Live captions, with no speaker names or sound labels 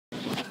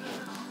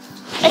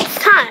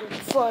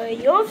for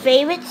your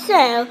favorite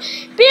show,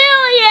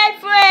 Billion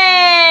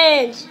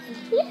Friends!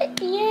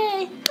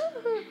 Yay!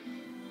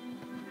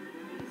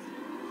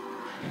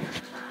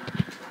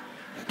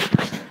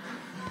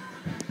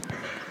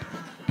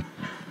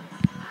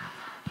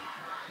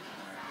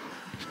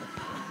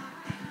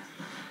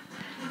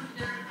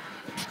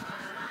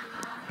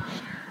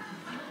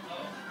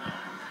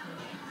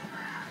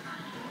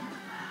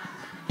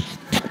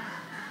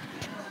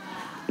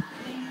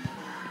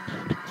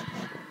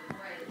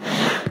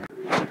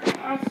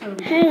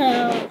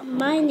 Hello,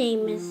 my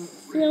name is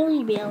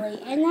Silly Billy,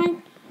 and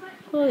I'm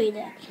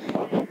Florida.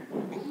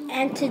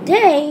 And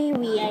today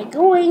we are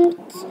going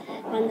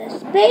on a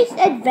space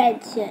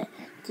adventure.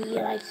 Do you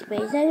like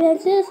space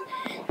adventures?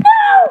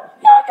 No!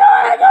 You're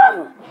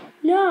adorable!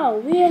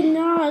 No, we are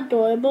not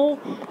adorable.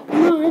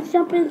 No, let's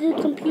jump into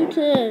the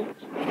computer.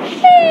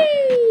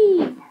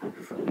 Whee!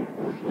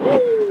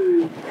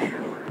 Whee!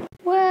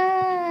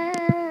 Whoa!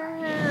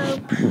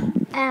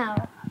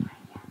 Ow.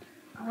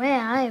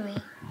 Where are we?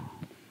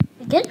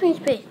 Get me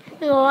space.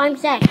 Hello, I'm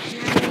Zach.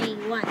 And I'm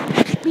reading one.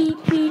 Beep,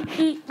 beep,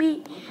 beep,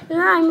 beep. And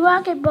I'm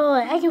Rocket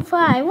Boy. I can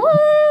fly.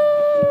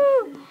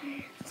 Woo!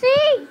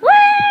 See?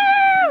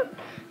 Woo!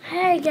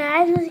 Hey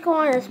guys, let's go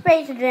on a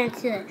space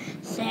adventure.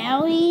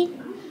 Shall we?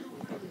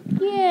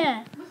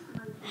 Yeah.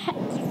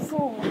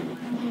 Four.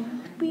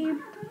 Beep,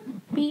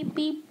 beep,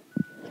 beep.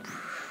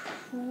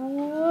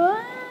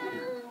 What?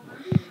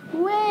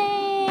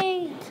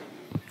 Wait.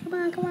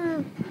 Come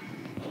on.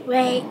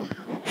 Wait.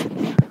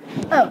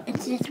 Oh,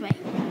 it's this way.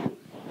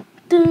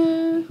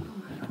 Dun,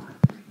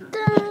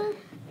 dun,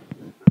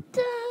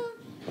 dun,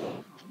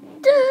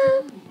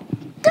 dun,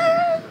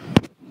 dun.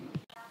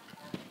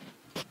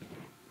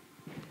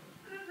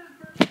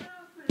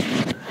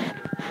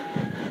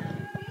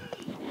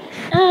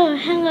 Oh,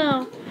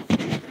 hello,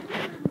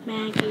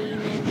 Maggie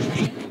and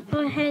everyone.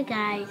 Oh, hey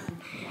guys.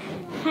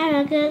 Have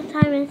a good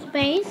time in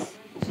space?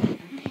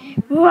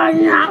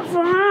 Run out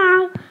from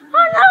home.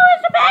 Oh no,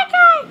 it's a bad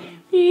guy.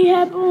 We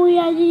have only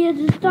idea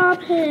to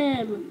stop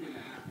him.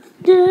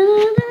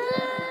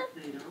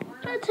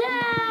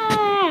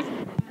 Attack!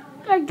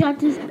 I got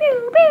this. Pew,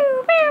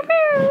 pew, pew,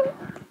 pew.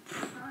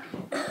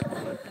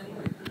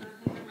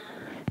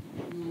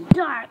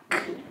 Dark.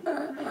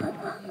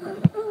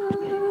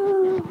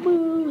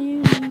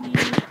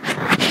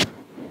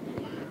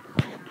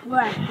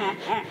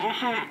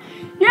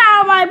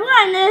 Now my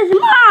plan is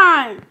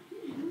mine.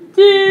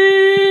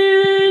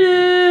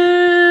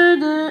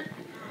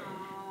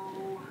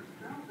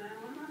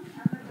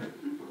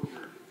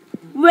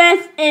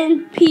 Rest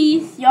in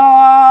peace,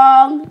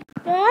 y'all.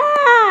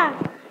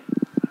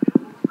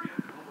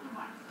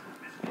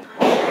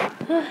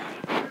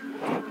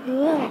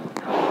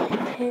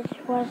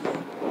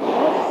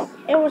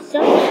 It was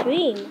just a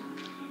dream.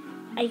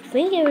 I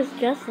think it was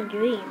just a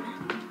dream.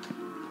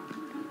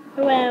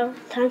 Well,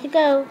 time to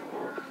go.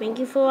 Thank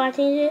you for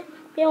watching it,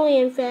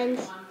 Billion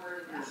Friends.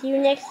 See you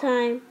next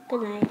time.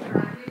 Good night.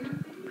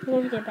 I'm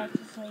going to get back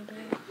to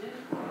sleeping.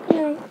 Good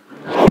night.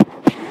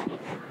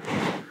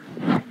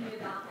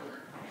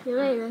 See you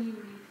later.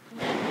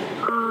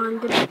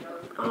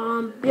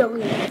 On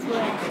Billion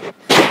Friends.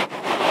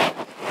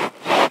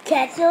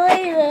 Catch you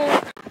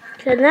later.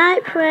 Good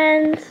night,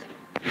 friends.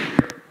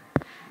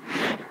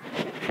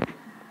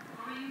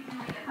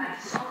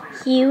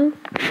 See you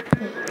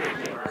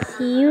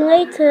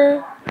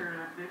later.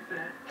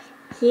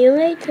 See you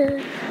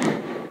later.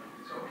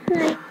 Good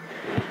night.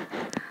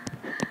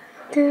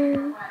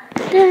 Dun,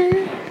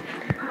 dun.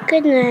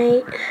 Good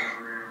night.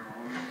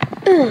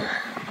 Ugh.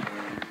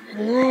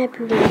 Good night,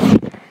 please.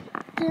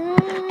 Dun,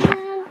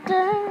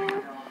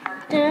 dun,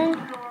 dun.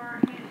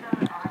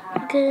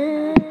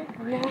 Good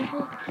night.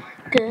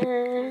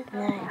 Good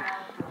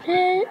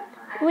night.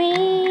 We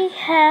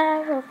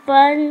have a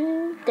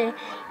fun day.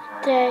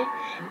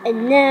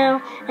 And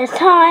now it's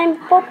time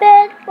for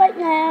bed right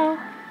now.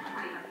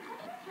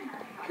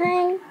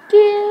 Thank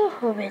you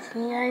for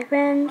visiting my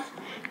friends.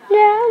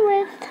 Now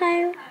it's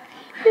time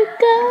to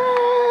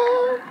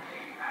go.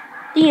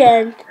 The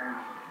end.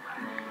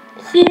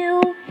 See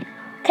you.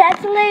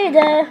 Catch you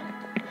later.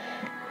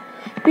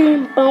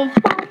 Bing, bong,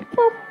 bong,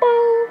 bong,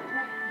 bong.